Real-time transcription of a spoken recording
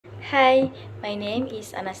Hi, my name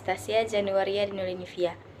is Anastasia Januaria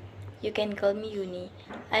Denolinvia. You can call me Uni.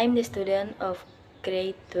 I'm the student of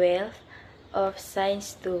grade 12 of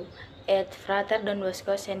Science 2 at Frater Don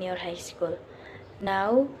Bosco Senior High School.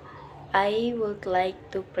 Now, I would like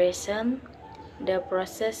to present the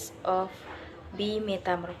process of bee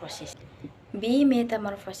metamorphosis. Bee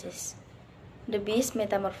metamorphosis. The bee's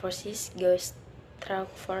metamorphosis goes through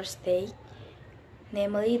four stages,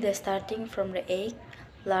 namely the starting from the egg,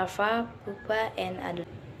 larva, pupa, and adult.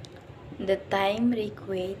 The time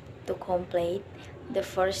required to complete the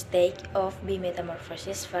first stage of bee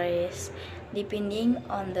metamorphosis varies depending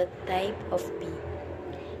on the type of bee.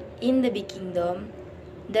 In the bee kingdom,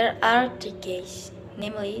 there are three cases,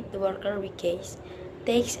 namely the worker bee case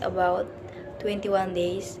takes about 21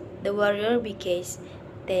 days, the warrior bee case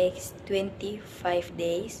takes 25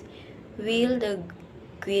 days, while the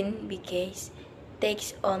queen bee case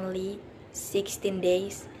takes only 16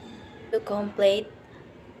 days to complete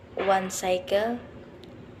one cycle.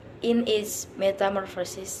 In its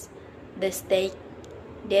metamorphosis, the stage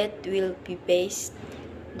that will be based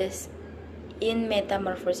in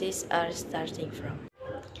metamorphosis are starting from.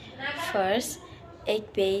 First, egg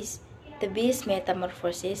phase. The bee's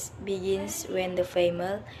metamorphosis begins when the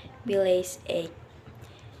female bee lays egg.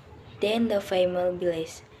 Then the female bee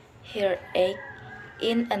lays her egg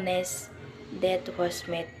in a nest that was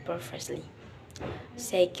made previously.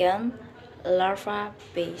 Second, larva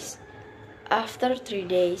phase. After 3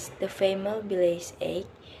 days, the female bee lays egg,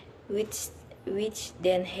 which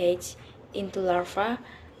then hatch into larva.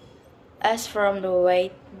 As from the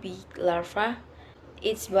white bee larva,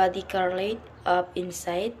 its body curled up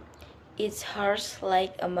inside, its heart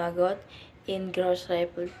like a maggot, it grows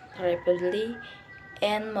rapidly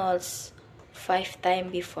and molts 5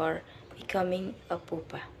 times before becoming a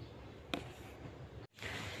pupa.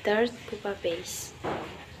 Third, pupa phase.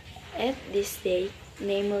 At this stage,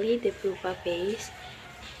 namely the pupa phase,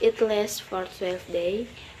 it lasts for 12 days,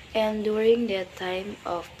 and during that time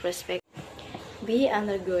of prospect, bee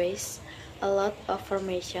undergoes a lot of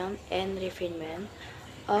formation and refinement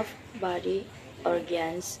of body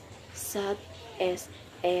organs such as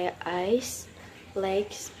eyes,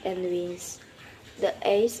 legs, and wings. The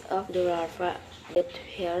eyes of the larva that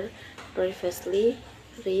were previously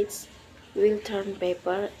red will turn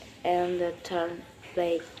purple and turn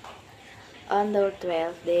black. Under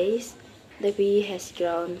 12 days, the bee has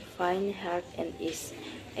grown fine hard and is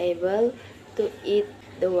able to eat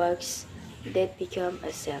the wax that become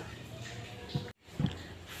a cell.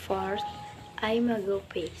 Fourth, imago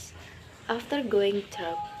phase. After going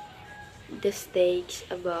through the stages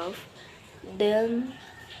above, then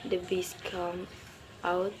the bees come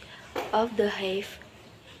out of the hive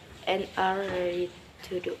and are ready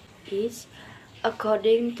to do each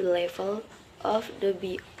according to level of the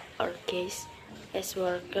bee or case as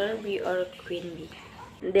worker bee or queen bee.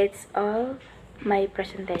 That's all my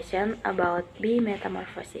presentation about bee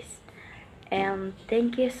metamorphosis, and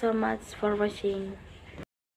thank you so much for watching.